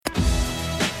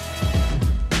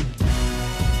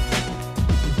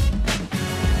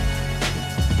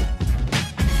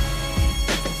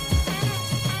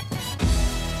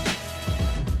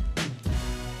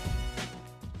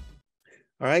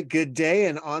right, good day.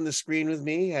 And on the screen with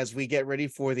me as we get ready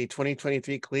for the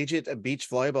 2023 Collegiate Beach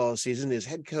Volleyball season is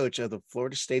head coach of the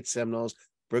Florida State Seminoles,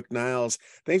 Brooke Niles.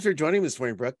 Thanks for joining me this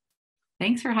morning, Brooke.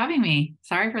 Thanks for having me.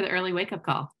 Sorry for the early wake-up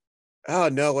call. Oh,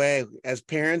 no way. As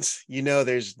parents,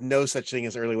 there's no such thing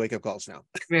as early wake-up calls now.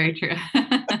 Very true.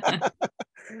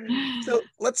 So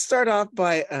let's start off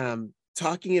by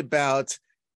talking about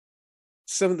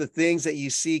some of the things that you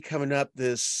see coming up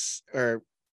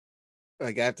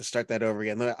I have to start that over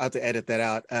again. I'll have to edit that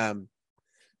out.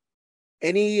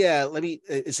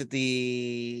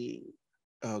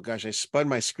 Oh gosh, I spun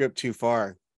my script too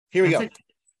far. Here we go. All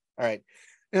right.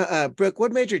 Now, Brooke,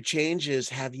 what major changes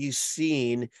have you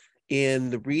seen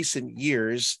in the recent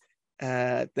years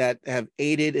that have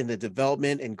aided in the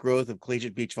development and growth of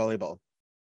collegiate beach volleyball?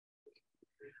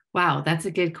 Wow, that's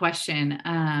a good question.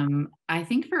 I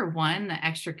think for one, the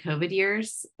extra COVID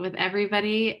years with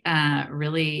everybody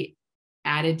really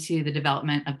added to the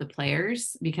development of the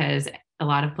players, because a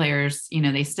lot of players,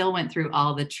 they still went through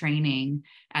all the training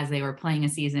as they were playing a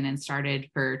season and started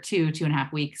for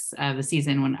 2.5 weeks of the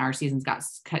season when our seasons got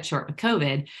cut short with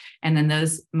COVID. And then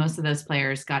most of those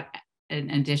players got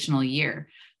an additional year.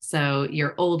 So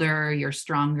you're older, you're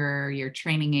stronger, your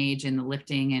training age in the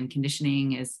lifting and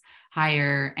conditioning is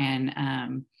higher.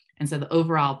 And so the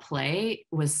overall play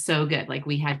was so good. Like,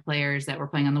 we had players that were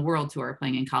playing on the world tour,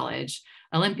 playing in college,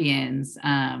 Olympians,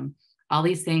 all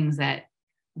these things that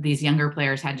these younger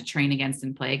players had to train against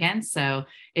and play against. So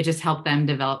it just helped them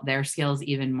develop their skills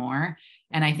even more.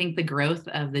 And I think the growth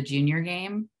of the junior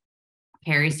game,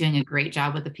 Perry's doing a great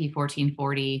job with the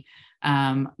P1440.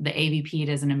 The AVP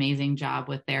does an amazing job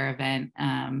with their event,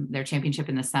 their championship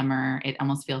in the summer. It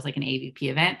almost feels like an AVP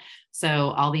event. So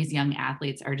all these young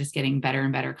athletes are just getting better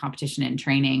and better competition and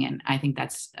training. And I think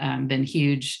that's been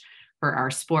huge for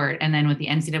our sport. And then with the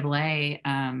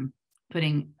NCAA,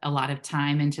 putting a lot of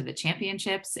time into the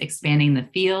championships, expanding the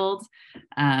field,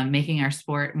 making our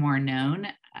sport more known.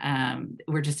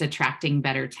 We're just attracting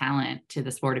better talent to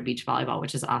the sport of beach volleyball,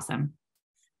 which is awesome.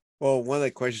 Well, one of the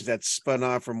questions that spun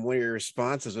off from one of your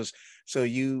responses was, so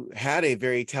you had a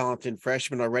very talented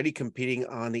freshman already competing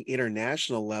on the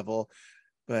international level,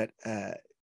 but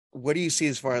what do you see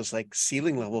as far as like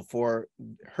ceiling level for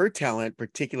her talent,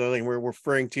 particularly? And we're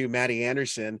referring to Maddie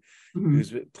Anderson, Mm-hmm.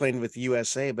 who's playing with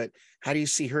USA, but how do you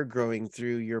see her growing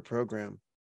through your program?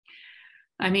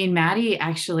 I mean, Maddie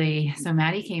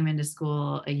came into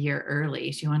school a year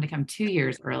early. She wanted to come 2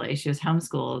 years early. She was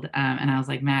homeschooled. And I was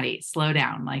like, Maddie, slow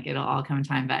down. Like, it'll all come in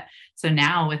time. But so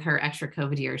now with her extra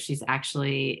COVID year, she's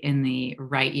actually in the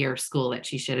right year of school that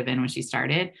she should have been when she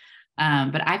started.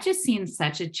 But I've just seen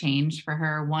such a change for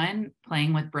her. One,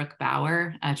 playing with Brooke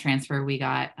Bauer, a transfer we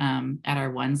got at our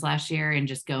ones last year, and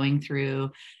just going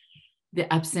through the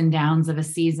ups and downs of a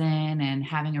season and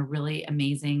having a really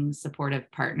amazing supportive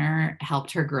partner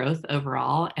helped her growth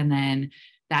overall. And then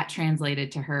that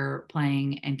translated to her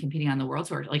playing and competing on the world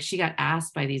tour. Like, she got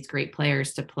asked by these great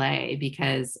players to play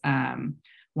because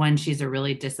one, she's a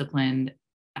really disciplined,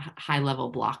 high level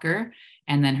blocker.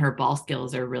 And then her ball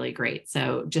skills are really great.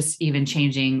 So just even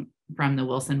changing from the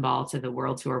Wilson ball to the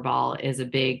world tour ball is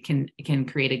can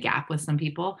create a gap with some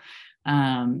people.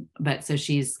 But so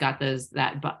she's got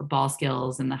that ball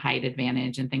skills and the height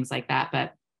advantage and things like that.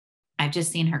 But I've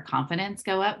just seen her confidence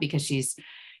go up because she's,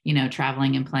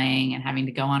 traveling and playing and having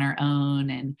to go on her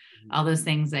own and all those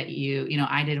things that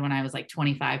I did when I was like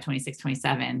 25, 26,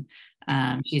 27.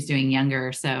 She's doing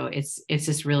younger. So it's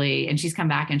just really, and she's come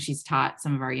back and she's taught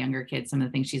some of our younger kids some of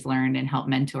the things she's learned and helped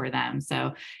mentor them.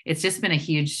 So it's just been a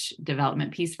huge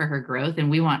development piece for her growth. And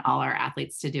we want all our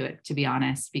athletes to do it, to be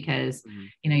honest, because,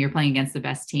 you're playing against the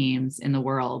best teams in the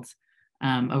world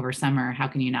over summer. How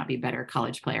can you not be a better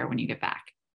college player when you get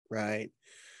back? Right.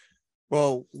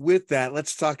 Well, with that,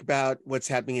 let's talk about what's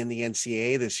happening in the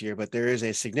NCAA this year, but there is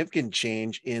a significant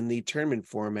change in the tournament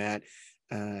format.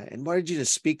 And wanted you to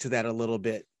speak to that a little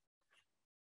bit.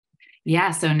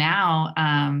 Yeah. So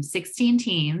now 16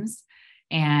 teams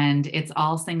and it's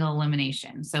all single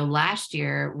elimination. So last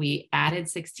year we added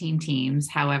 16 teams.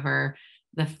 However,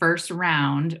 the first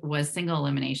round was single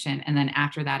elimination. And then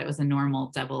after that, it was a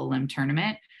normal double elim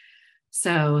tournament.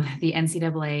 So the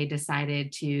NCAA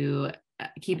decided to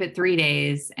keep it 3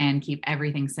 days and keep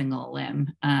everything single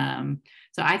elim.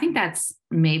 So I think that's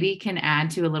maybe can add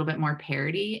to a little bit more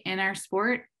parity in our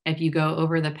sport. If you go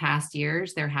over the past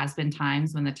years, there has been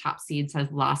times when the top seeds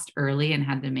have lost early and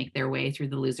had to make their way through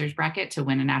the losers bracket to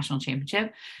win a national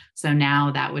championship. So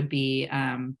now that would be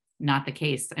not the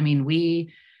case. I mean, we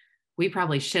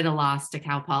probably should have lost to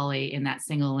Cal Poly in that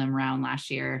single elim round last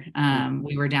year.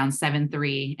 We were down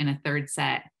 7-3 in a third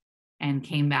set. and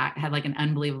came back, had like an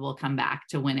unbelievable comeback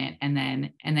to win it. And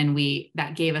then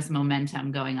that gave us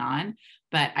momentum going on.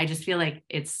 But I just feel like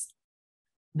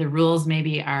the rules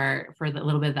maybe are for a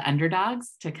little bit of the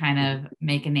underdogs to kind of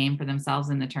make a name for themselves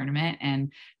in the tournament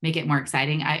and make it more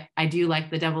exciting. I do like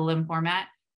the double limb format,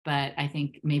 but I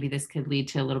think maybe this could lead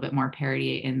to a little bit more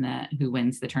parity in who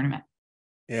wins the tournament.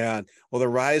 Yeah. Well, the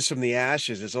rise from the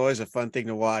ashes is always a fun thing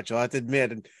to watch. I'll have to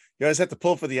admit, and you always have to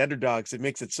pull for the underdogs. It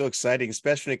makes it so exciting,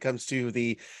 especially when it comes to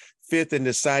the fifth and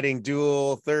deciding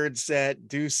duel, third set,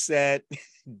 deuce set,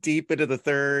 deep into the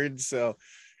third. So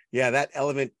yeah, that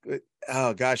element,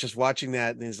 oh gosh, just watching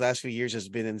that in these last few years has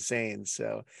been insane.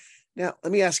 So now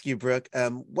let me ask you, Brooke,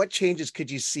 what changes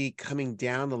could you see coming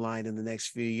down the line in the next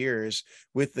few years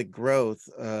with the growth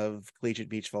of collegiate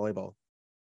beach volleyball?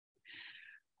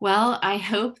 Well, I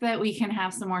hope that we can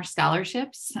have some more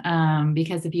scholarships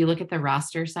because if you look at the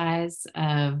roster size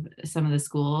of some of the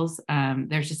schools,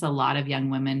 there's just a lot of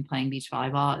young women playing beach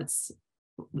volleyball.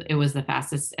 It was the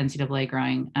fastest NCAA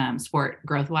growing sport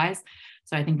growth wise.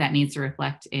 So I think that needs to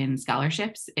reflect in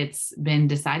scholarships. It's been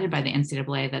decided by the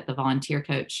NCAA that the volunteer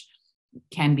coach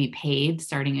can be paid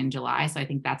starting in July. So I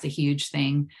think that's a huge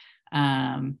thing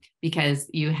because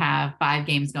you have 5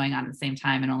 games going on at the same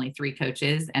time and only 3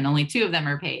 coaches and only 2 of them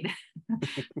are paid.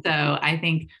 So I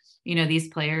think, these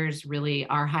players really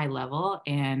are high level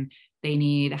and they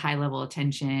need high level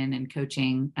attention and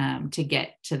coaching to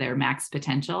get to their max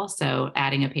potential. So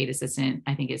adding a paid assistant,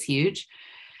 I think, is huge.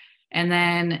 And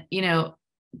then,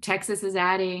 Texas is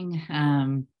adding,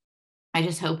 I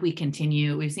just hope we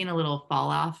continue. We've seen a little fall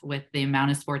off with the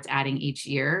amount of sports adding each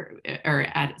year or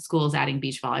at schools adding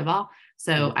beach volleyball.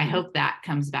 So I hope that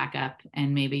comes back up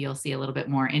and maybe you'll see a little bit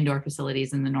more indoor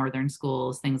facilities in the northern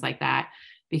schools, things like that.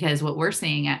 Because what we're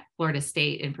seeing at Florida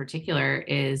State in particular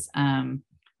is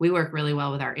we work really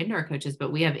well with our indoor coaches,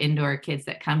 but we have indoor kids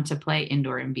that come to play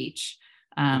indoor and beach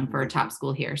for a top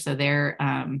school here. So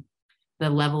the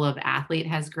level of athlete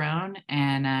has grown.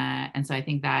 And so I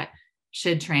think that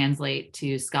should translate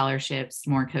to scholarships,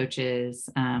 more coaches,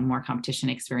 more competition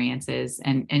experiences.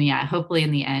 And yeah, hopefully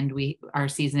in the end, our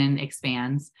season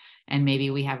expands and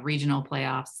maybe we have regional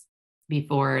playoffs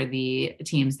before the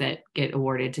teams that get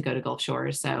awarded to go to Gulf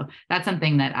Shores. So that's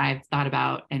something that I've thought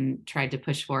about and tried to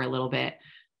push for a little bit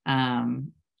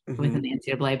within the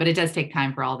NCAA, but it does take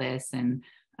time for all this. And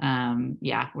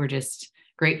yeah, we're just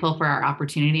grateful for our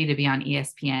opportunity to be on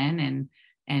ESPN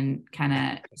and kind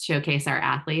of showcase our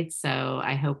athletes. So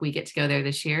I hope we get to go there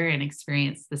this year and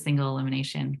experience the single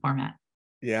elimination format.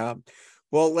 Yeah.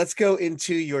 Well, let's go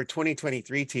into your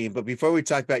 2023 team. But before we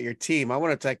talk about your team, I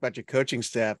want to talk about your coaching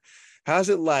staff. How's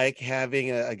it like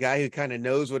having a guy who kind of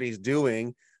knows what he's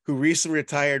doing, who recently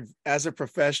retired as a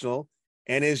professional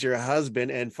and is your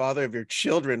husband and father of your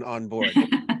children on board?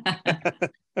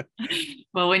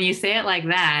 Well, when you say it like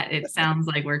that, it sounds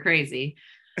like we're crazy.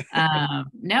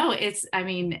 No,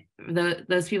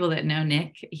 those people that know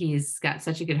Nick, he's got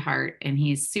such a good heart and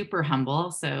he's super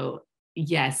humble. So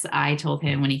yes, I told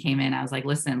him when he came in, I was like,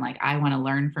 listen, like, I want to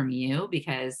learn from you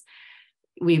because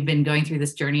we've been going through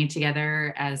this journey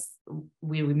together as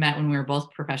we met when we were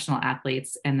both professional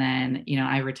athletes. And then,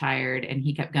 I retired and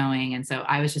he kept going. And so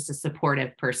I was just a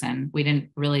supportive person. We didn't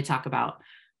really talk about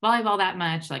volleyball that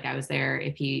much. Like I was there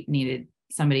if he needed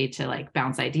somebody to like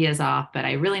bounce ideas off, but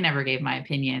I really never gave my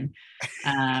opinion.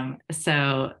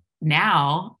 So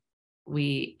now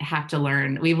we've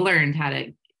learned how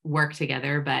to work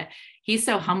together, but he's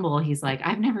so humble. He's like,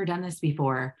 I've never done this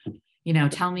before.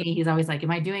 Tell me, he's always like,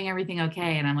 am I doing everything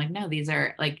okay? And I'm like, no, these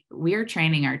are like, we're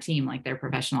training our team like they're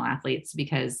professional athletes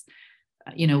because,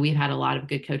 we've had a lot of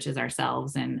good coaches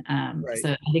ourselves. And Right.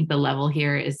 So I think the level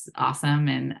here is awesome.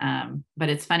 And, but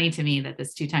it's funny to me that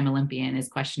this 2-time Olympian is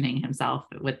questioning himself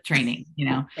with training,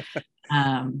 so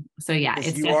yeah,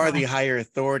 it's you are the higher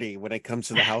authority when it comes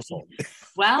to the household.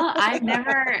 Well, I've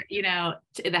never,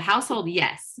 the household,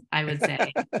 yes, I would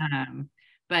say.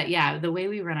 But yeah, the way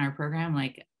we run our program,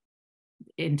 like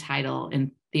in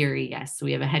theory, yes,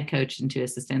 we have a head coach and 2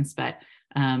 assistants, but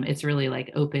it's really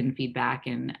like open feedback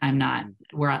and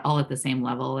we're all at the same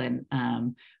level. And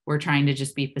we're trying to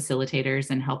just be facilitators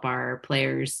and help our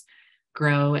players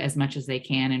grow as much as they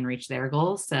can and reach their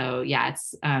goals. So yeah,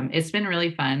 it's been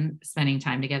really fun spending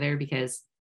time together because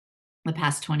the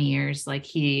past 20 years, like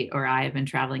he or I have been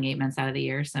traveling 8 months out of the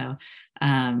year. So,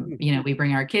 we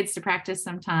bring our kids to practice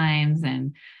sometimes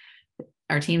and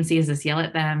our team sees us yell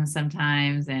at them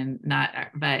sometimes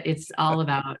but it's all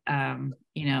about,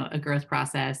 a growth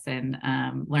process and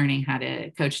learning how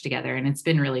to coach together. And it's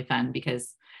been really fun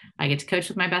because I get to coach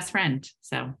with my best friend.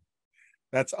 So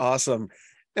that's awesome.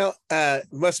 Now,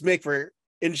 must make for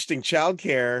interesting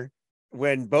childcare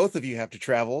when both of you have to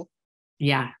travel.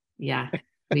 Yeah. Yeah.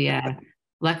 We,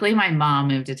 luckily my mom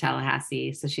moved to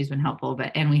Tallahassee, so she's been helpful,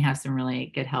 and we have some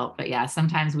really good help. But yeah,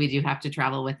 sometimes we do have to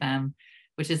travel with them,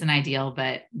 which isn't ideal,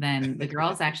 but then the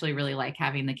girls actually really like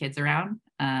having the kids around.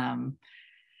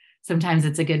 Sometimes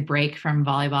it's a good break from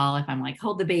volleyball if I'm like,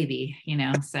 hold the baby,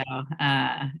 so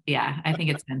yeah, I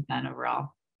think it's been fun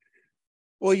overall.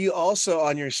 Well, you also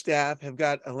on your staff have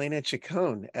got Elena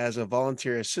Chacon as a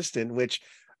volunteer assistant, which,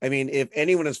 I mean, if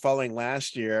anyone is following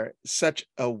last year, such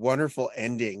a wonderful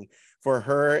ending for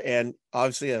her, and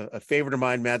obviously a favorite of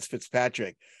mine, Mads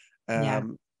Fitzpatrick. Yeah.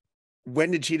 When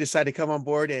did she decide to come on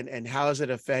board, and how has it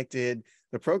affected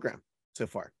the program so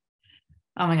far?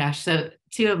 Oh my gosh. So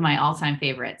two of my all-time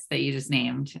favorites that you just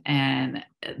named, and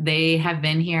they have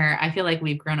been here. I feel like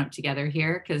we've grown up together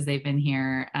here because they've been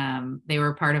here. They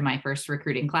were part of my first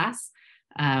recruiting class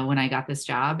when I got this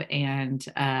job. And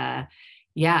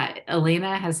yeah,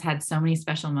 Elena has had so many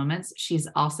special moments. She's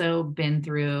also been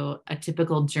through a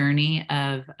typical journey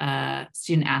of a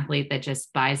student athlete that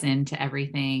just buys into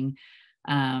everything,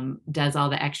 does all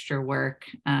the extra work.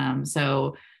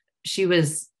 So she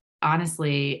was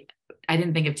honestly, I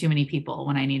didn't think of too many people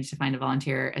when I needed to find a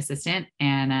volunteer assistant.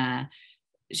 And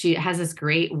she has this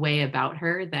great way about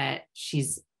her that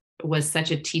was such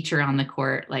a teacher on the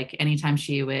court. Like anytime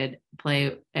she would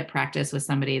play at practice with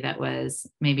somebody that was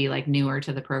maybe like newer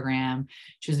to the program,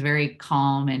 she was very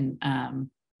calm and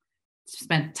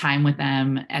spent time with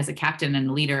them as a captain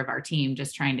and leader of our team,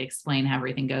 just trying to explain how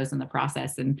everything goes in the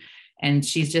process. And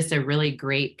she's just a really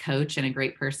great coach and a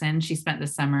great person. She spent the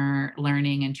summer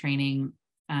learning and training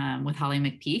with Holly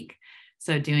McPeak.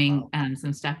 So doing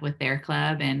some stuff with their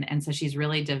club. And so she's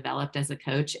really developed as a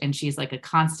coach, and she's like a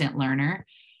constant learner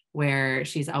where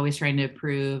she's always trying to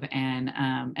improve.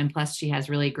 And plus she has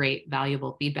really great,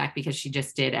 valuable feedback because she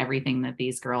just did everything that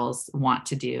these girls want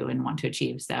to do and want to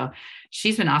achieve. So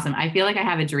she's been awesome. I feel like I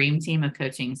have a dream team of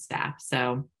coaching staff.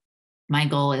 So my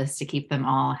goal is to keep them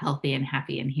all healthy and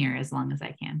happy in here as long as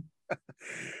I can.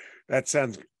 That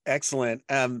sounds excellent.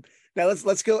 Now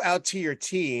let's go out to your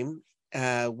team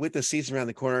with the season around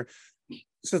the corner.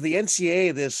 So the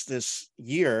NCAA this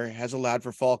year has allowed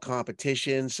for fall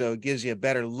competition, so it gives you a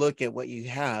better look at what you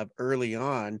have early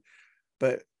on.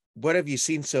 But what have you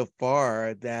seen so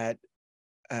far that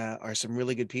are some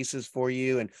really good pieces for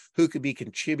you, and who could be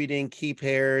contributing, key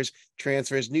pairs,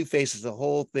 transfers, new faces, the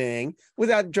whole thing,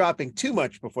 without dropping too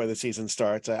much before the season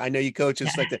starts? I know you coaches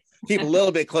like to keep a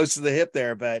little bit close to the hip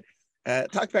there, but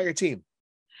talk about your team.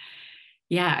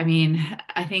 Yeah, I mean,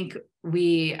 I think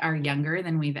we are younger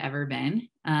than we've ever been,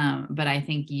 but I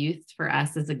think youth for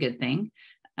us is a good thing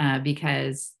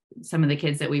because some of the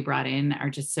kids that we brought in are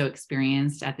just so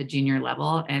experienced at the junior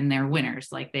level, and they're winners.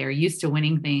 Like they're used to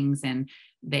winning things, and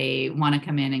they want to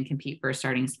come in and compete for a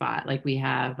starting spot. Like we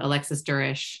have Alexis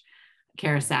Durish,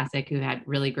 Kara Sasek, who had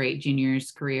really great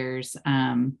juniors careers.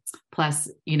 Plus,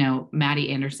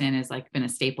 Maddie Anderson has like been a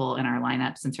staple in our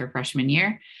lineup since her freshman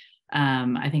year.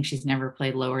 I think she's never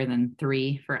played lower than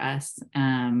 3 for us.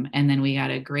 And then we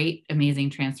got a great, amazing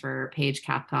transfer, Paige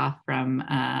Kapkoff from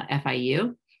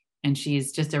FIU. And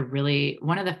she's just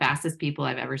one of the fastest people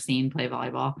I've ever seen play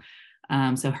volleyball.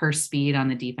 So her speed on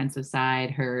the defensive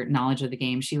side, her knowledge of the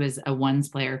game, she was a ones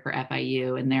player for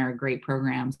FIU, and they're a great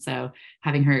program. So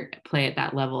having her play at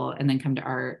that level and then come to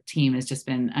our team has just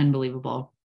been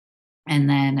unbelievable. And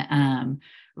then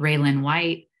Raylan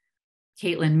White,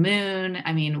 Caitlin Moon.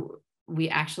 I mean,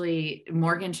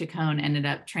 Morgan Chacon ended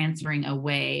up transferring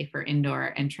away for indoor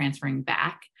and transferring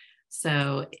back.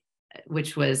 So,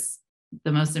 which was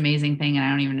the most amazing thing. And I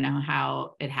don't even know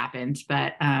how it happened,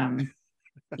 but,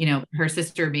 her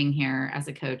sister being here as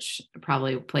a coach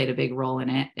probably played a big role in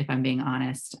it, if I'm being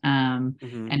honest. And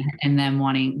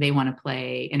them they want to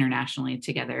play internationally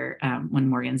together when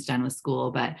Morgan's done with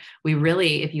school. But we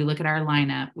really, if you look at our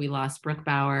lineup, we lost Brooke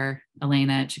Bauer,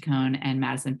 Elena Chacon, and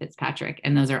Madison Fitzpatrick.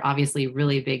 And those are obviously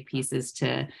really big pieces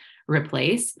to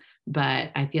replace.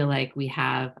 But I feel like we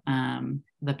have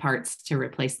the parts to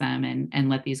replace them and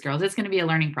let these girls, it's going to be a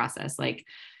learning process. Like,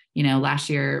 last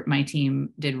year my team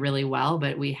did really well,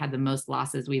 but we had the most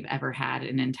losses we've ever had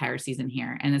in an entire season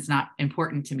here. And it's not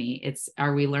important to me. It's,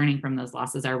 are we learning from those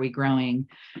losses? Are we growing?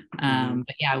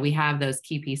 But yeah, we have those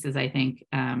key pieces, I think,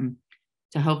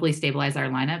 to hopefully stabilize our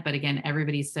lineup. But again,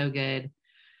 everybody's so good.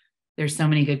 There's so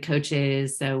many good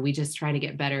coaches. So we just try to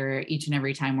get better each and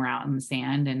every time we're out in the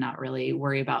sand and not really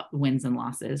worry about wins and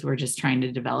losses. We're just trying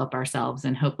to develop ourselves.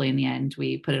 And hopefully in the end,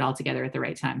 we put it all together at the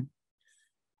right time.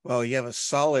 Well, you have a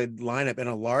solid lineup and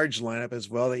a large lineup as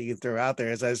well that you can throw out there.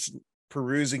 As I was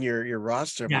perusing your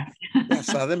roster, Yeah. I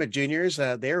saw them at juniors.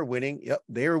 They were winning. Yep,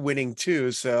 they were winning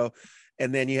too. So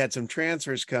And then you had some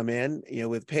transfers come in,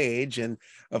 with Paige. And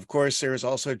of course, there was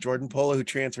also Jordan Polo, who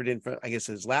transferred in for, I guess,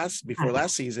 before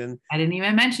last season. I didn't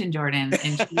even mention Jordan.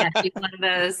 And she's one of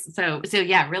those. So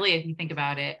yeah, really, if you think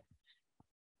about it,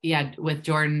 yeah, with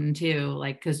Jordan too,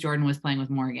 like, because Jordan was playing with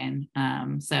Morgan.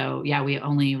 So yeah, we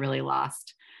only really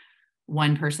lost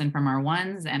one person from our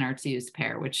ones and our twos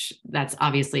pair, which that's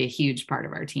obviously a huge part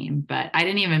of our team. But I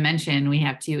didn't even mention we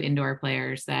have two indoor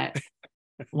players that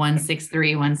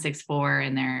 1-6-3, 1-6-4,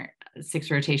 and they're 6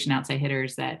 rotation outside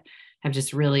hitters that have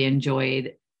just really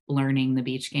enjoyed learning the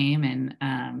beach game.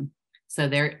 And so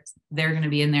they're going to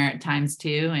be in there at times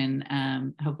too.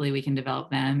 And hopefully we can develop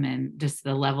them, and just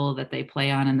the level that they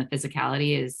play on and the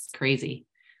physicality is crazy.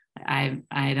 I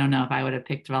don't know if I would have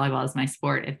picked volleyball as my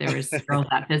sport if there was girls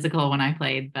that physical when I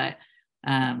played, but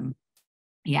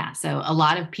yeah, so a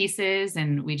lot of pieces.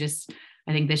 And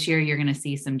I think this year you're going to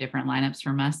see some different lineups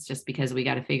from us, just because we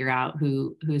got to figure out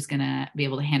who's going to be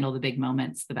able to handle the big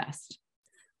moments the best.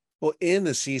 Well, in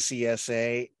the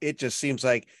CCSA, it just seems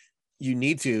like you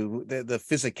need the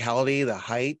physicality, the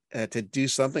height to do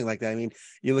something like that. I mean,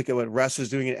 you look at what Russ is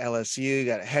doing at LSU, you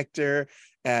got Hector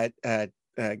at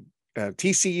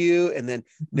TCU, and then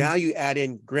now you add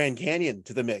in Grand Canyon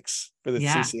to the mix for the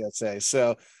CCSA.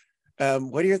 So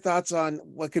what are your thoughts on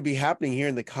what could be happening here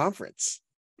in the conference?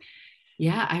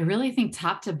 Yeah, I really think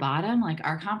top to bottom, like,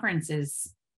 our conference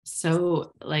is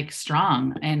so like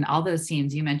strong, and all those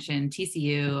teams you mentioned,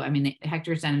 TCU, I mean,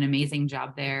 Hector's done an amazing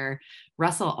job there.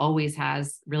 Russell always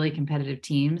has really competitive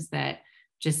teams that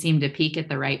just seem to peak at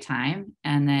the right time.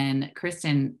 And then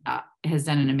Kristen has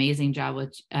done an amazing job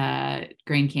with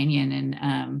Grand Canyon.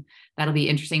 And that'll be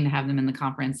interesting to have them in the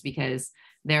conference, because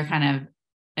they're kind of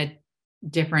a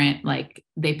different, like,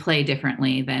 they play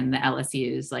differently than the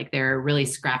LSUs. Like, they're really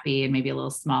scrappy and maybe a little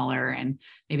smaller and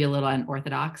maybe a little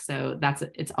unorthodox. So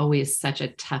it's always such a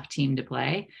tough team to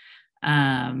play.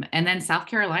 And then South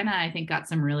Carolina, I think, got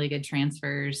some really good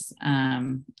transfers.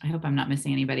 I hope I'm not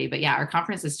missing anybody, but yeah, our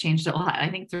conference has changed a lot. I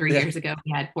think 3 years ago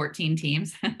we had 14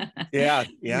 teams. Yeah.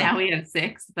 Now we have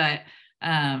 6, but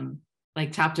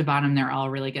like, top to bottom, they're all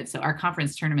really good. So our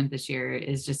conference tournament this year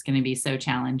is just going to be so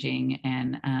challenging.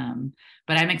 And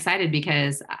but I'm excited,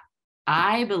 because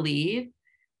I believe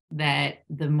that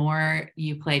the more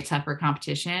you play tougher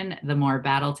competition, the more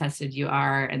battle tested you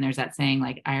are. And there's that saying,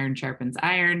 like, iron sharpens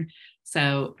iron.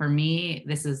 So for me,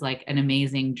 this is like an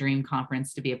amazing dream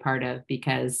conference to be a part of,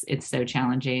 because it's so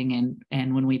challenging.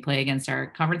 And when we play against our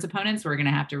conference opponents, we're going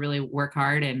to have to really work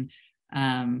hard and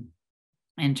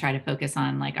try to focus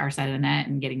on, like, our side of the net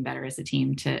and getting better as a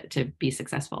team to be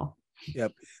successful.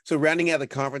 Yep. So rounding out the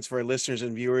conference for our listeners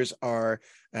and viewers are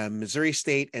Missouri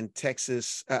State and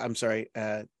Texas. That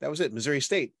was it. Missouri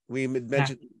State. We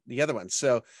mentioned the other one.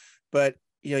 So, but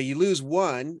you lose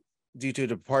one due to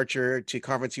departure to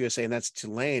Conference USA, and that's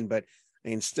Tulane. But I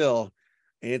mean, still,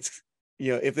 it's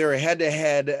if they're a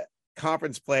head-to-head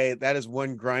conference play, that is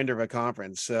one grinder of a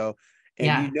conference. So,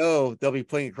 and they'll be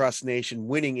playing across the nation,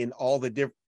 winning in all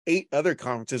the 8 other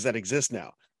conferences that exist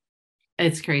now.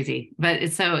 It's crazy, but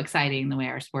it's so exciting the way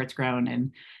our sport's grown.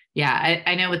 And yeah,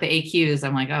 I know with the AQs,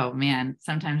 I'm like, oh man,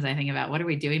 sometimes I think about what are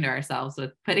we doing to ourselves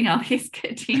with putting all these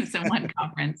good teams in one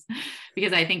conference,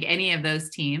 because I think any of those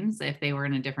teams, if they were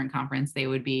in a different conference, they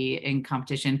would be in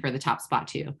competition for the top spot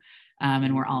too.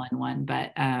 And we're all in one,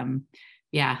 but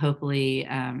yeah, hopefully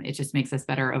it just makes us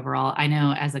better overall. I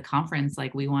know as a conference,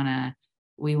 like, we want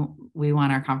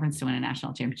our conference to win a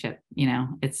national championship.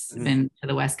 It's been to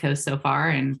the West Coast so far.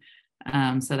 And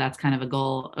so that's kind of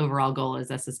overall goal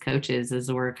is us as coaches,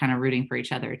 is we're kind of rooting for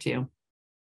each other too.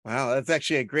 Wow. That's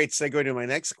actually a great segue to my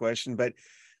next question, but,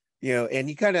 and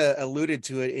you kind of alluded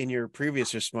to it in your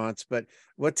previous response, but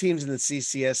what teams in the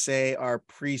CCSA are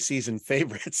preseason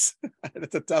favorites?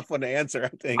 That's a tough one to answer,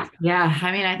 I think. Yeah.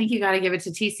 I mean, I think you got to give it to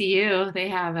TCU. They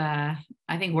have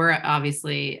I think we're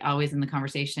obviously always in the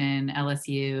conversation,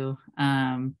 LSU.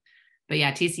 But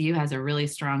yeah, TCU has a really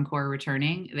strong core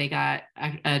returning. They got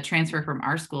a transfer from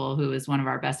our school who is one of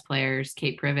our best players,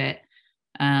 Kate Privet.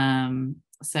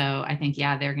 So I think,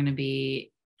 they're going to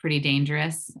be pretty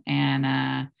dangerous.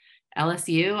 And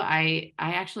LSU, I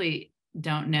actually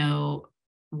don't know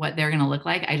what they're going to look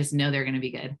like. I just know they're going to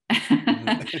be good.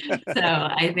 So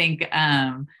I think,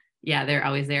 they're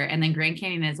always there. And then Grand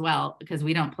Canyon as well, because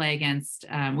we didn't play against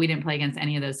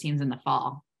any of those teams in the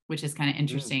fall, which is kind of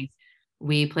interesting.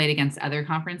 We played against other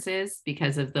conferences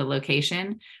because of the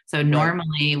location. So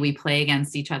normally we play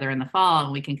against each other in the fall,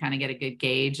 and we can kind of get a good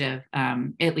gauge of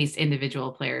at least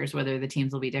individual players, whether the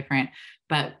teams will be different.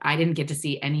 But I didn't get to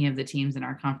see any of the teams in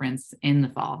our conference in the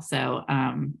fall. So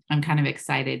I'm kind of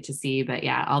excited to see. But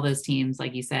yeah, all those teams,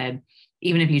 like you said,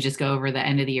 even if you just go over the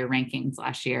end of the year rankings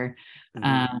last year,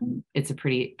 it's a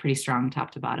pretty strong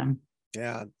top to bottom.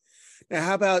 Yeah. Now,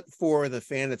 how about for the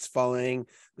fan that's following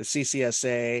the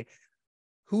CCSA?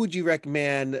 Who would you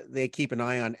recommend they keep an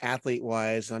eye on athlete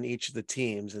wise on each of the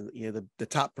teams, and the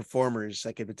top performers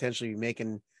that could potentially be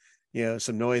making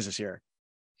some noise this year?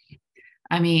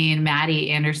 I mean,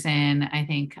 Maddie Anderson, I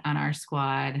think on our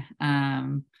squad,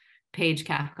 Paige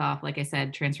Kafkoff, like I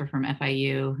said, transfer from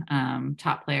FIU,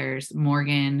 top players,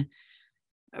 Morgan,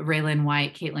 Raylan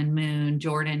White, Caitlin Moon,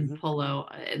 Jordan Polo.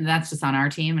 And that's just on our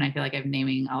team. And I feel like I'm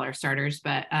naming all our starters,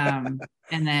 but, and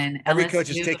then every LSU, coach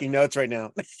is taking notes right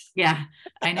now. Yeah,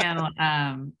 I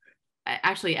know.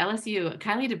 Actually LSU,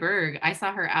 Kylie DeBerg, I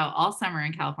saw her out all summer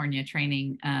in California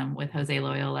training with Jose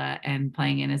Loyola and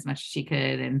playing in as much as she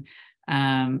could.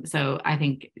 And so I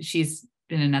think she's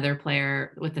been another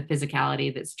player with the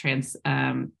physicality that's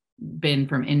been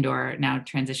from indoor now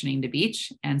transitioning to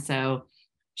beach. And so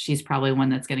she's probably one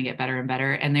that's going to get better and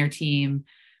better. And their team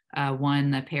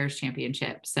won the pairs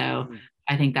championship. So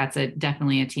I think that's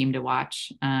definitely a team to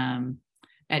watch.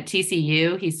 At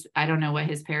TCU, I don't know what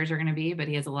his pairs are going to be, but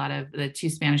he has a lot of the 2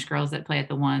 Spanish girls that play at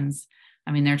the ones.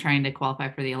 I mean, they're trying to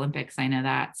qualify for the Olympics. I know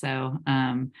that. So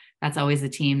that's always a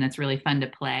team that's really fun to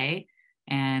play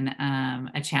and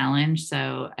a challenge.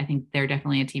 So I think they're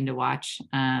definitely a team to watch.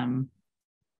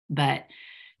 But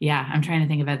yeah, I'm trying to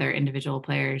think of other individual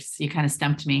players. You kind of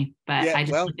stumped me, but Yeah, I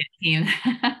just looked at team.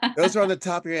 Those are on the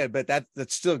top of your head, but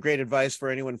that's still great advice for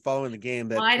anyone following the game.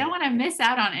 Well, I don't want to miss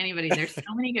out on anybody. There's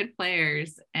so many good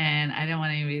players, and I don't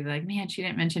want anybody to be like, man, she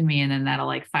didn't mention me, and then that'll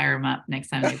like fire them up next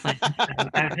time they play. So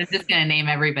I'm just going to name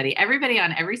everybody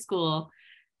on every school.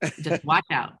 Just watch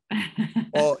out.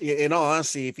 Well, in all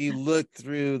honesty, if you look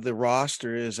through the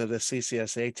rosters of the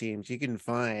CCSA teams, you can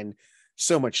find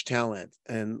so much talent,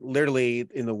 and literally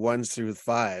in the 1s through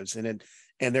 5s,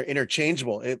 and they're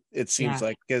interchangeable. It seems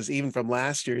like, because even from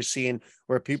last year, seeing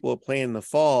where people are playing in the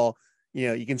fall,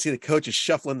 you can see the coaches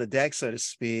shuffling the deck, so to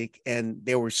speak, and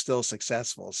they were still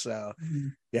successful. So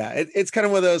yeah, it's kind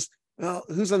of one of those, well,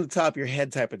 who's on the top of your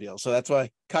head type of deal. So that's why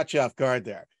I caught you off guard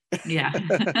there. Yeah.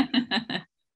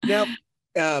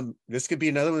 Now, this could be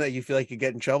another one that you feel like you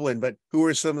get in trouble in, but who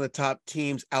are some of the top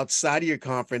teams outside of your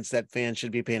conference that fans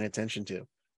should be paying attention to?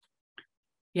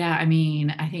 Yeah, I mean,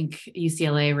 I think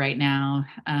UCLA right now,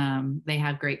 they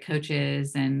have great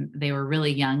coaches, and they were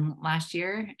really young last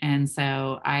year. And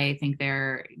so I think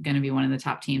they're going to be one of the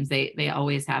top teams. They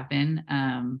always have been.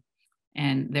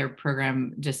 And their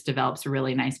program just develops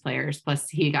really nice players. Plus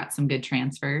he got some good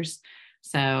transfers.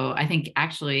 So I think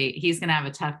actually he's going to have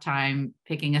a tough time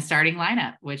picking a starting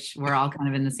lineup, which we're all kind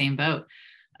of in the same boat.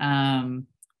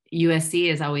 USC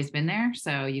has always been there,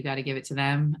 so you got to give it to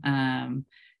them.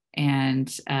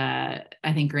 And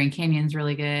I think Grand Canyon's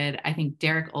really good. I think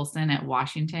Derek Olson at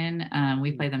Washington,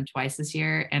 we played them twice this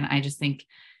year. And I just think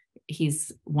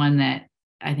he's one that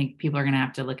I think people are going to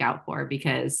have to look out for,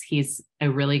 because he's a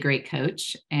really great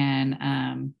coach. And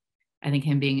I think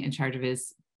him being in charge of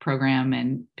his program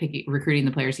and recruiting the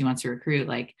players he wants to recruit,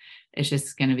 like, it's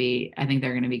just going to be, I think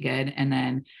they're going to be good. And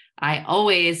then I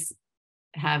always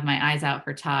have my eyes out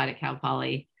for Todd at Cal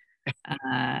Poly.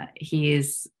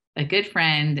 He's a good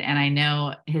friend, and I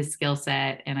know his skill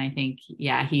set. And I think,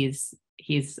 yeah, he's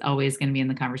always going to be in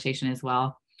the conversation as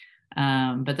well.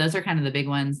 But those are kind of the big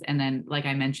ones. And then, like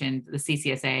I mentioned, the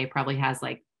CCSA probably has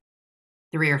like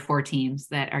 3 or 4 teams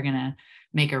that are going to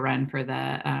make a run for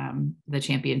the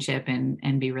championship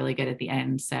and be really good at the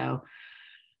end. So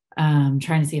trying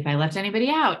to see if I left anybody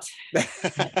out.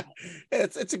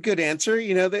 It's a good answer.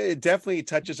 It definitely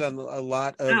touches on a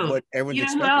lot of what everyone's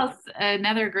expecting. Who else?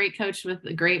 Another great coach with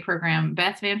a great program,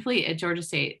 Beth Van Fleet at Georgia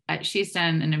State. She's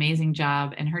done an amazing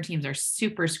job, and her teams are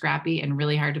super scrappy and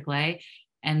really hard to play.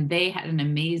 And they had an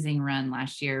amazing run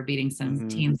last year, beating some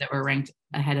teams that were ranked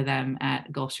ahead of them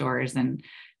at Gulf Shores. And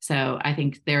so I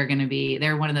think they're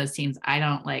one of those teams I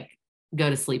don't like go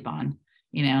to sleep on,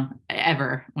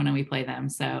 ever when we play them.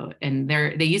 So, and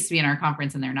they used to be in our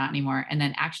conference, and they're not anymore. And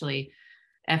then actually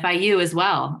FIU as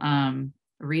well.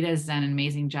 Rita's done an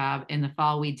amazing job. In the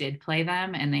fall, we did play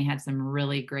them, and they had some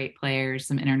really great players,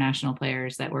 some international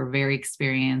players that were very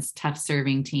experienced, tough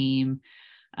serving team.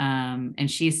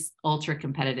 And she's ultra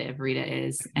competitive, Rita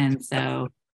is. And so,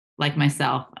 like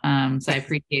myself, so I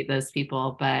appreciate those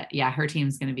people, but yeah, her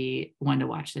team's going to be one to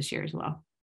watch this year as well.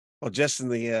 Well, just in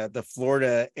the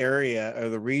Florida area or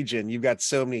the region, you've got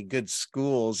so many good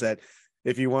schools that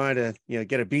if you wanted to,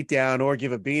 get a beat down or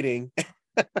give a beating,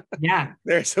 yeah,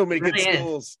 there's so many good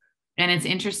schools. And it's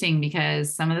interesting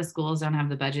because some of the schools don't have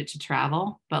the budget to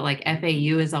travel, but like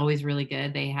FAU is always really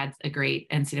good. They had a great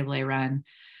NCAA run.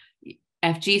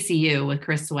 FGCU with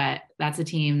Chris Sweat, that's a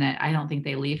team that I don't think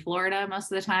they leave Florida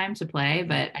most of the time to play,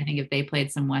 but I think if they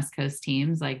played some West Coast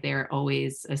teams, like they're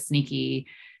always a sneaky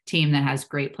team that has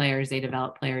great players. They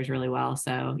develop players really well.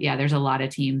 So yeah, there's a lot of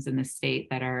teams in the state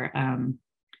that are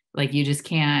like, you just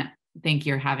can't think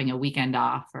you're having a weekend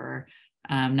off or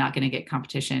not going to get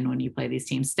competition when you play these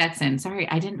teams. Stetson, sorry,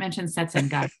 I didn't mention Stetson.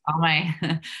 Gosh, all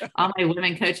my all my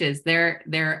women coaches,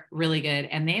 they're really good,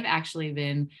 and they've actually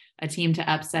been a team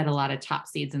to upset a lot of top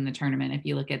seeds in the tournament if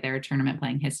you look at their tournament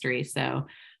playing history. So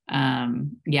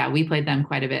yeah, we played them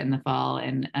quite a bit in the fall,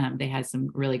 and they had some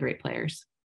really great players.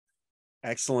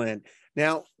 Excellent.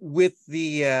 Now, with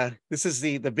the this is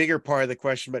the bigger part of the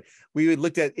question, but we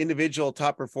looked at individual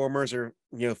top performers or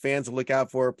fans to look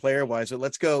out for player wise. So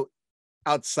let's go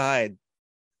outside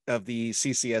of the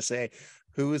CCSA.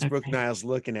 Who is Brooke Niles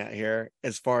looking at here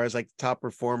as far as like top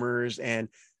performers and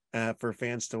for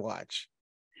fans to watch?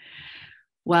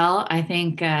 Well, I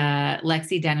think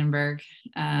Lexi Denenberg,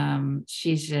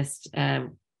 she's just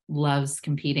loves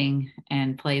competing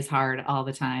and plays hard all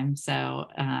the time. So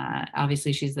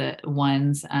obviously she's the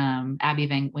ones. Abby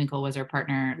Van Winkle was her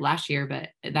partner last year, but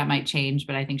that might change.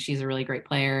 But I think she's a really great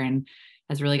player and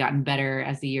has really gotten better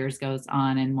as the years goes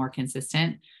on and more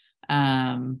consistent.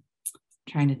 Trying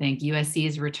to think, USC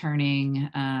is returning.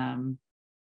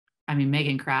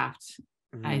 Megan Kraft.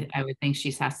 I would think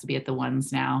she has to be at the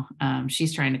ones now.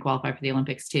 She's trying to qualify for the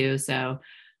Olympics too. So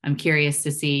I'm curious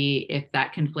to see if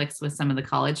that conflicts with some of the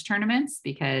college tournaments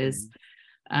because,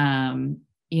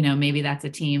 maybe that's a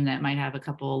team that might have a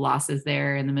couple of losses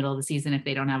there in the middle of the season if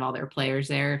they don't have all their players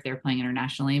there, if they're playing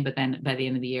internationally. But then by the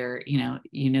end of the year,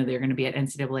 they're going to be at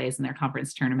NCAAs in their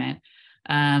conference tournament.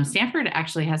 Stanford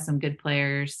actually has some good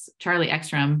players. Charlie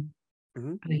Ekstrom,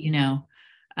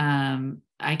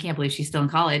 I can't believe she's still in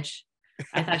college.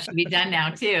 I thought she'd be done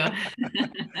now too.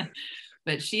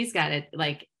 But she's got it.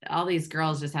 Like all these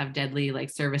girls just have deadly like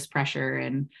service pressure.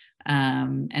 And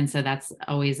so that's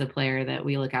always a player that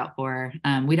we look out for.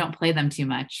 We don't play them too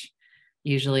much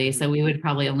usually. So we would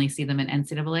probably only see them in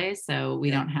NCAA. So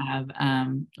we don't have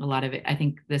a lot of it. I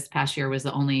think this past year was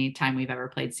the only time we've ever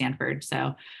played Stanford.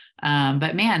 So,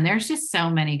 but man, there's just so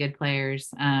many good players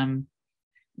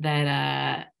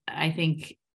that I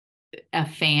think a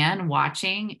fan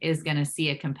watching is going to see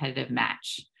a competitive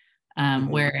match.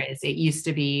 Whereas it used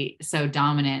to be so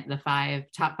dominant, the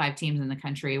top five teams in the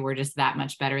country were just that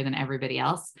much better than everybody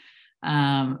else.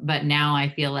 But now I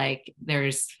feel like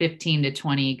there's 15 to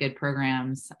 20 good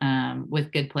programs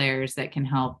with good players that can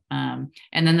help. And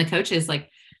then the coaches,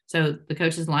 so the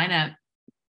coaches lineup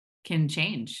can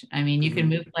change. I mean, you can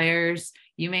move players.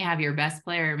 You may have your best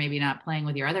player, maybe not playing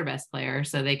with your other best player.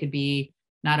 So they could be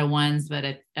not a ones,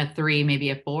 but a three,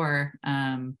 maybe a four,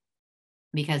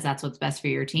 because that's what's best for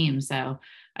your team. So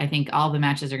I think all the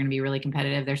matches are going to be really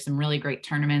competitive. There's some really great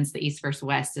tournaments. The East versus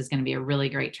West is going to be a really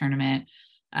great tournament.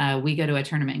 We go to a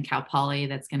tournament in Cal Poly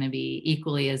that's going to be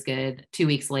equally as good 2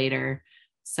 weeks later.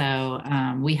 So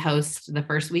we host the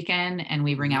first weekend and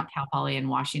we bring out Cal Poly in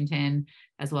Washington,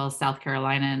 as well as South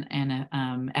Carolina and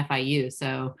FIU.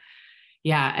 So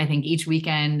yeah, I think each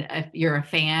weekend, if you're a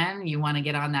fan, you want to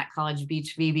get on that College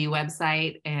Beach VB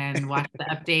website and watch the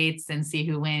updates and see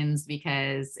who wins,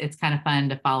 because it's kind of fun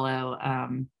to follow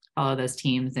those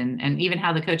teams and even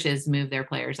how the coaches move their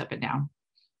players up and down.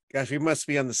 Gosh, we must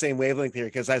be on the same wavelength here,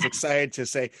 because I was excited to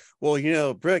say,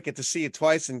 well, Brooke, get to see you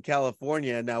twice in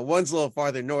California. Now, one's a little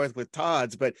farther north with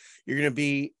Todd's, but you're going to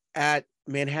be at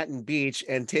Manhattan Beach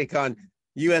and take on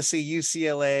USC,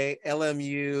 UCLA,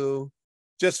 LMU,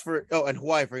 and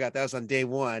Hawaii, I forgot that was on day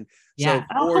one. Yeah.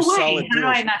 So four Hawaii. solid How do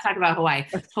duels. I not talk about Hawaii?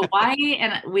 Hawaii,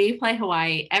 and we play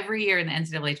Hawaii every year in the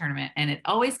NCAA tournament, and it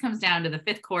always comes down to the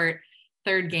fifth court,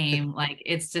 third game. Like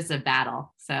it's just a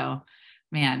battle. So,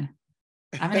 man,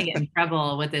 I'm going to get in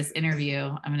trouble with this interview.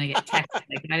 I'm going to get texted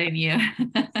like, why didn't you?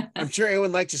 I'm sure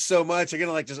everyone likes you so much. They're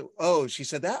going to she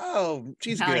said that. Oh,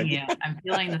 she's I'm telling good. you, I'm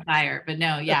feeling the fire. But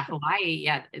no, yeah, Hawaii,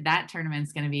 yeah, that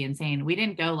tournament's going to be insane. We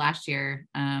didn't go last year.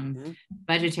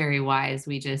 Budgetary wise,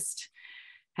 we just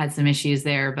had some issues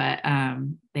there, but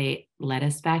they let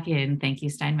us back in. Thank you,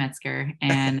 Stein Metzger.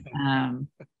 And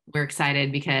we're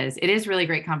excited because it is really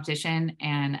great competition,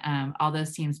 and all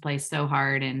those teams play so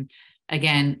hard. And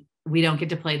again, we don't get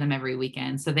to play them every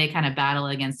weekend. So they kind of battle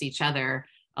against each other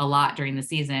a lot during the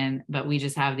season, but we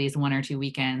just have these 1 or 2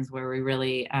 weekends where we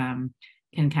really can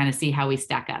kind of see how we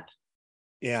stack up.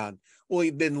 Yeah.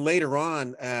 Well, then later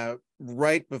on,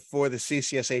 right before the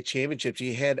CCSA championships,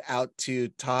 you head out to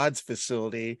Todd's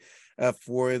facility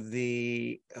for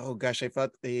the, I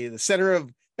thought the Center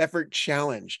of Effort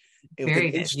Challenge. It was an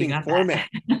interesting format.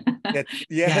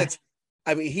 Yeah.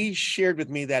 I mean, he shared with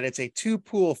me that it's a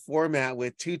 2-pool format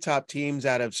with 2 top teams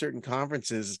out of certain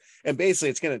conferences, and basically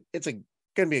it's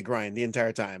gonna be a grind the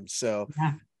entire time. So,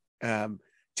 Yeah.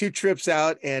 2 trips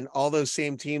out, and all those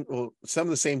same teams. Well, some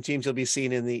of the same teams you'll be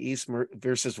seeing in the East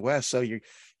versus West. So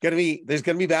there's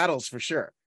gonna be battles for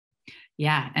sure.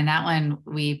 Yeah. And that one,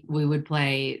 we would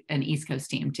play an East Coast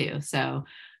team too. So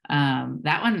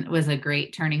that one was a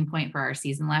great turning point for our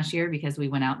season last year, because we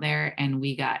went out there and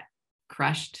we got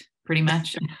crushed pretty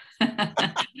much.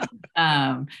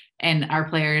 And our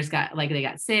players they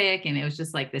got sick, and it was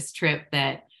just like this trip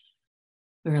that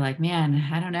we were like, man,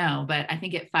 I don't know, but I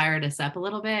think it fired us up a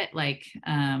little bit.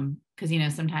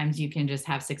 Because, sometimes you can just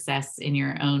have success in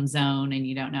your own zone and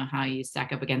you don't know how you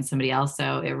stack up against somebody else.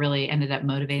 So it really ended up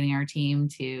motivating our team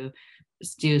to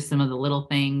just do some of the little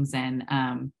things and,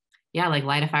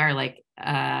 light a fire.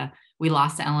 We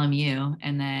lost to LMU,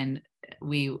 and then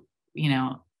we,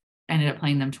 ended up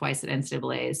playing them twice at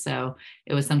NCAA. So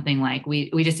it was something like we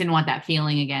just didn't want that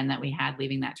feeling again that we had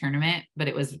leaving that tournament, but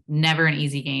it was never an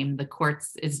easy game. The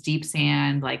courts is deep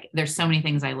sand. Like, there's so many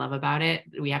things I love about it.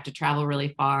 We have to travel really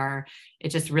far.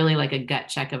 It's just really like a gut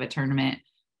check of a tournament.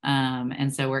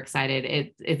 And so we're excited.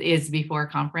 It is before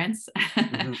conference.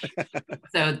 Mm-hmm.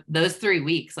 So those 3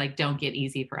 weeks don't get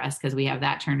easy for us, because we have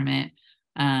that tournament,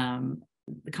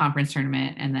 the conference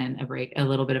tournament, and then a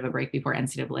little bit of a break before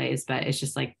NCAA's, but it's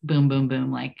just boom, boom,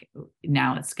 boom.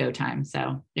 Now it's go time.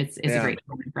 So it's a great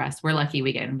tournament for us. We're lucky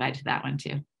we get invited to that one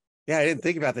too. Yeah. I didn't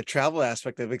think about the travel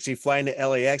aspect of it, because you fly into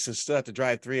LAX and still have to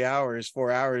drive 3 hours,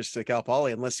 4 hours to Cal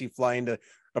Poly, unless you fly into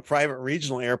a private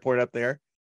regional airport up there.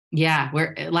 Yeah.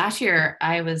 Last year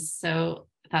I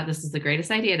thought this was the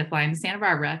greatest idea to fly into Santa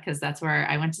Barbara, because that's where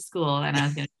I went to school, and I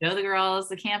was going to show the girls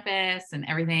the campus and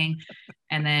everything.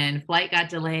 And then flight got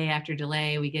delay after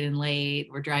delay. We get in late.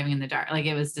 We're driving in the dark.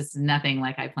 It was just nothing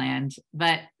like I planned,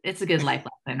 but it's a good life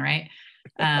lesson, right?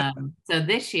 So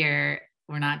this year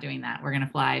we're not doing that. We're going to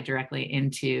fly directly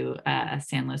into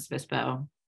San Luis Obispo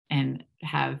and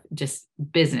have just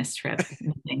business trip.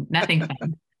 Nothing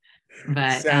fun.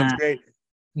 But sounds great.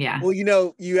 Yeah. Well,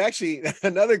 you actually,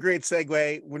 another great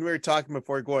segue, when we were talking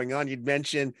before going on, you'd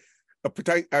mentioned a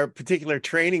particular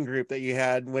training group that you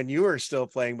had when you were still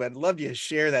playing, but I'd love you to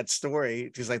share that story,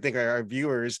 because I think our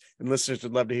viewers and listeners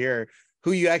would love to hear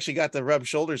who you actually got to rub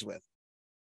shoulders with.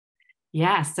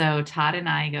 Yeah. So Todd and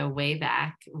I go way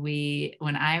back.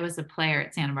 When I was a player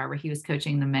at Santa Barbara, he was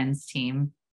coaching the men's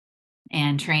team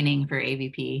and training for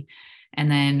AVP.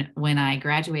 And then when I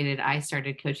graduated, I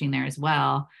started coaching there as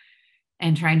well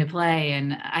and trying to play.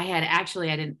 And I had actually,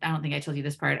 I don't think I told you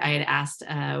this part. I had asked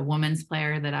a women's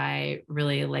player that I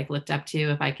really looked up to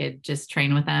if I could just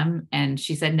train with them. And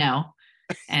she said no.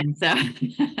 And so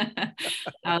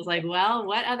I was like, well,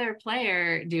 what other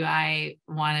player do I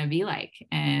want to be like?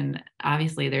 And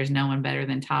obviously there's no one better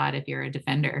than Todd if you're a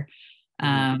defender.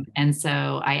 And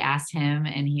so I asked him,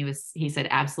 and he said,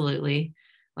 absolutely.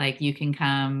 You can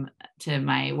come to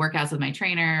my workouts with my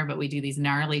trainer, but we do these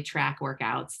gnarly track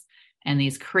workouts and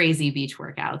these crazy beach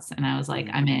workouts. And I was like,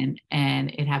 I'm in. And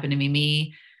it happened to be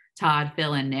me, Todd,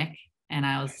 Phil, and Nick. And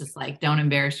I was just like, don't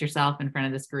embarrass yourself in front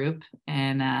of this group.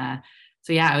 And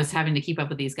so yeah, I was having to keep up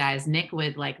with these guys. Nick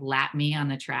would lap me on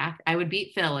the track. I would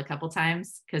beat Phil a couple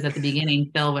times, because at the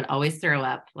beginning, Phil would always throw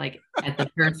up at the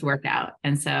first workout.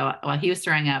 And so while he was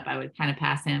throwing up, I would kind of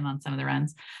pass him on some of the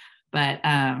runs. But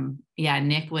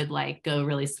Nick would go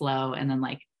really slow and then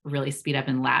really speed up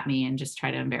and lap me and just try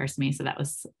to embarrass me. So that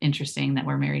was interesting that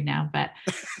we're married now. But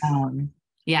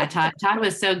Todd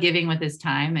was so giving with his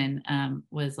time, and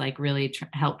was really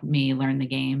helped me learn the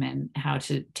game and how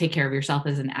to take care of yourself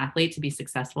as an athlete to be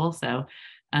successful. So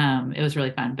it was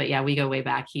really fun. But yeah, we go way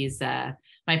back. He's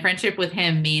my friendship with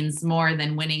him means more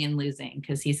than winning and losing,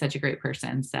 because he's such a great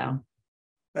person. So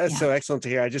that's so excellent to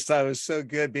hear. I just thought it was so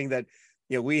good, being that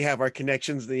we have our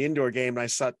connections in the indoor game. And I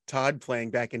saw Todd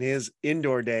playing back in his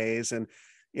indoor days, and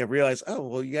realized, oh,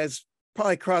 well, you guys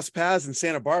probably cross paths in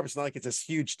Santa Barbara. It's not like it's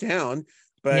a huge town,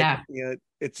 but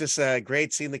it's just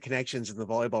great seeing the connections in the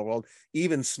volleyball world,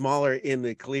 even smaller in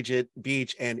the collegiate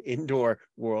beach and indoor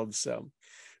world. So,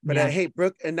 but hey,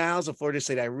 Brooke and Niles of Florida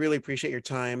State, I really appreciate your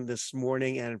time this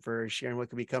morning and for sharing what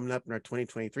could be coming up in our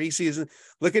 2023 season.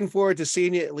 Looking forward to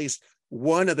seeing you at least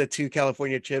one of the 2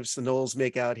 California trips the Noles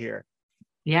make out here.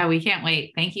 Yeah, we can't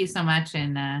wait. Thank you so much.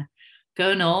 And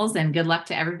go Noles, and good luck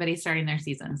to everybody starting their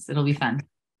seasons. It'll be fun.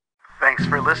 Thanks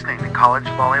for listening to College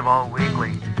Volleyball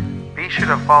Weekly. Be sure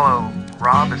to follow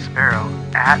Rob Aspero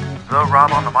at the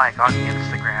Rob on the Mic on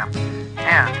Instagram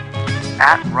and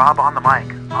at Rob on the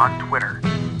Mic on Twitter.